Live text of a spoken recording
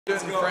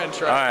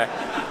French, right? All right.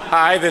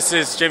 Hi, this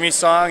is Jimmy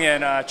Song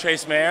and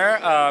Trace Mayer.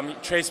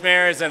 Trace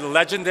Mayer is a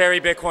legendary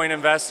Bitcoin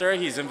investor.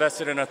 He's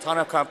invested in a ton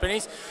of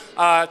companies.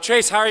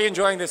 Trace, how are you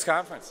enjoying this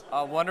conference?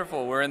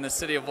 Wonderful. We're in the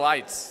City of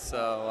Lights,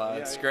 so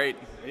it's great.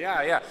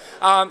 Yeah.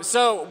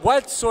 So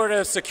what sort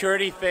of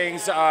security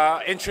things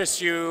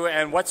interest you,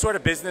 and what sort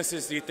of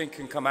businesses do you think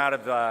can come out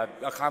of a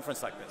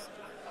conference like this?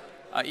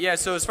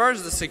 So as far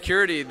as the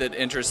security that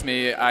interests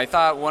me, I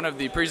thought one of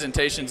the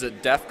presentations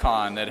at DEF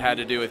CON that had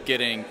to do with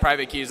getting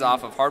private keys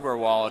off of hardware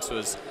wallets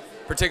was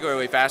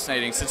particularly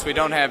fascinating, since we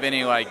don't have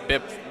any like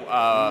BIP,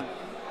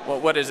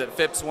 what is it,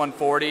 FIPS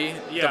 140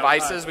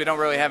 devices. We don't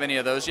really have any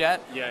of those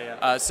yet.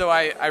 So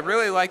I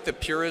really like the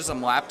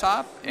Purism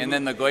laptop, and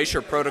then the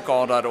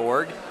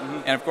glacierprotocol.org,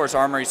 and of course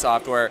Armory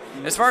software.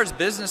 As far as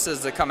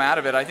businesses that come out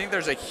of it, I think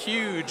there's a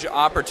huge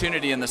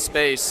opportunity in the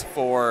space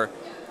for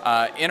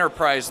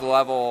enterprise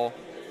level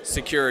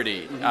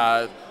security.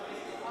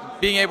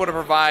 Being able to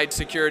provide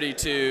security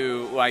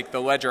to like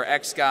the Ledger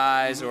X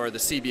guys or the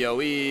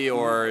CBOE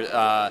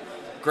or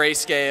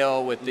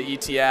Grayscale with the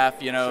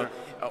ETF,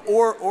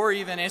 or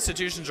even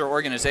institutions or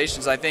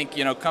organizations. I think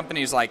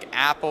companies like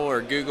Apple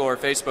or Google or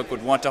Facebook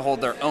would want to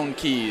hold their own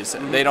keys.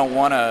 They don't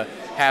want to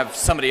have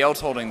somebody else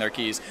holding their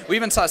keys. We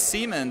even saw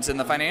Siemens in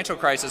the financial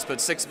crisis put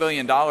 $6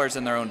 billion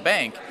in their own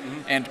bank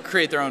and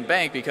create their own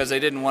bank because they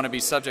didn't want to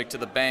be subject to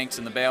the banks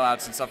and the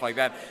bailouts and stuff like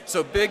that.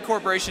 So big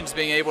corporations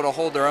being able to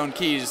hold their own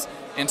keys,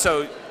 and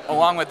so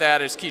along with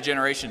that is key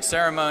generation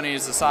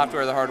ceremonies, the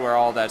software, the hardware,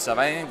 all that stuff.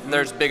 I think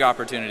there's big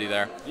opportunity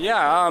there.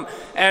 Yeah,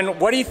 and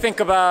what do you think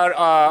about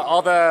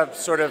all the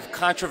sort of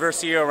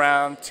controversy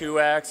around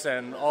 2x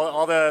and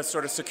all the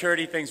sort of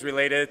security things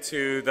related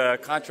to the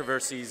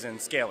controversies in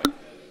scaling?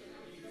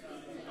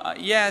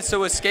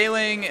 So with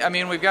scaling, I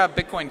mean, we've got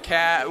Bitcoin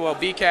Cash,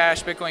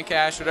 Bcash, Bitcoin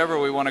Cash, whatever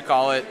we want to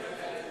call it.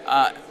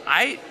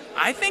 I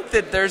think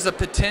that there's a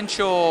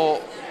potential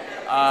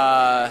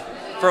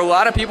for a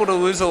lot of people to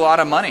lose a lot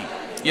of money.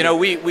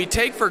 We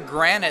take for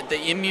granted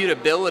the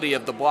immutability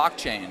of the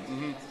blockchain,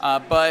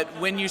 but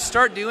when you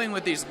start dealing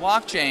with these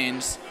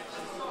blockchains,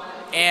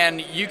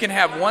 and you can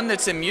have one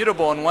that's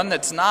immutable and one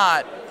that's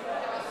not,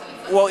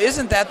 well,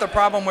 isn't that the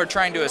problem we're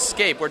trying to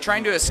escape? We're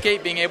trying to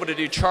escape being able to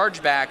do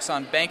chargebacks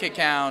on bank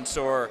accounts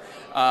or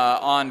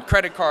on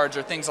credit cards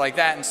or things like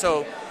that. And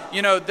so,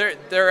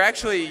 they're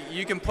actually,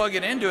 you can plug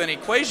it into an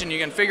equation. You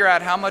can figure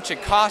out how much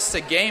it costs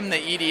to game the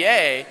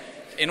EDA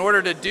in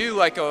order to do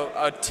like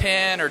a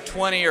 10 or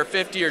 20 or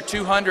 50 or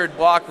 200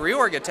 block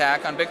reorg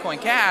attack on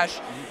Bitcoin Cash.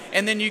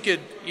 And then you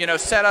could,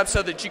 set up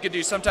so that you could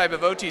do some type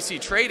of OTC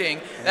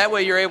trading. That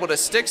way you're able to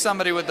stick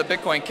somebody with the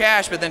Bitcoin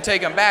Cash, but then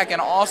take them back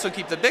and also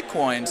keep the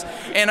Bitcoins.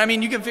 And I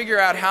mean, you can figure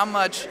out how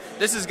much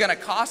this is going to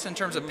cost in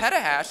terms of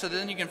petahash, so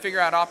then you can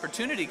figure out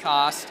opportunity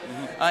cost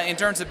in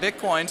terms of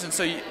Bitcoins. And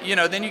so,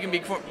 then you can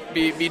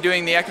be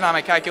doing the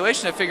economic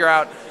calculation to figure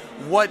out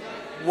what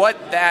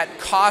that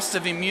cost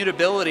of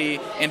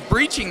immutability and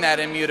breaching that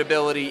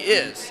immutability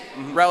is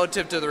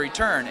relative to the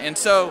return. And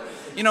so,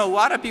 a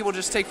lot of people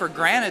just take for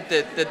granted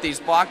that these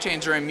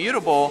blockchains are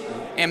immutable,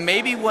 and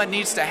maybe what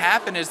needs to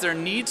happen is there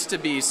needs to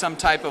be some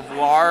type of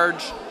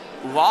large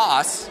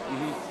loss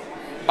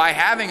by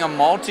having a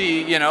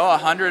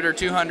 100 or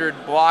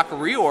 200 block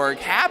reorg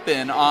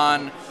happen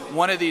on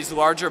one of these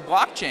larger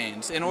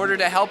blockchains in order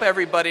to help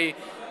everybody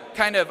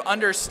kind of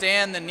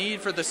understand the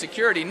need for the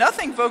security.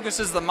 Nothing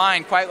focuses the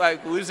mind quite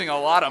like losing a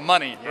lot of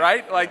money,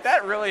 right? Like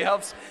that really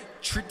helps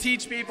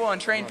teach people and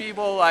train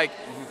people. Like,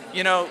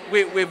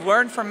 we've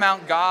learned from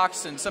Mt.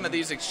 Gox and some of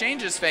these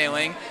exchanges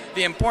failing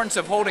the importance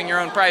of holding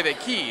your own private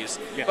keys.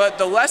 But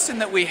the lesson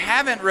that we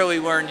haven't really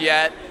learned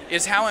yet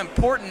is how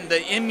important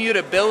the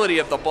immutability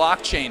of the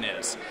blockchain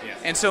is.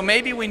 And so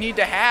maybe we need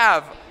to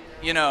have,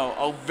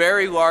 a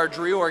very large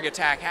reorg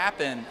attack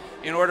happen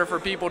in order for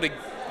people to,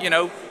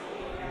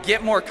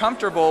 get more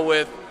comfortable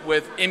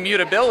with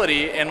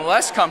immutability and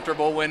less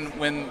comfortable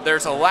when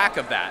there's a lack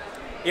of that.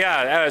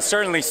 Yeah,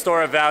 certainly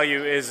store of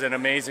value is an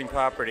amazing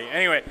property.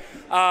 Anyway,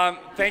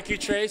 thank you,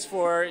 Trace,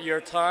 for your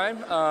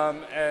time.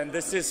 And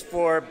this is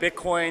for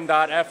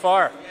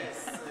Bitcoin.fr.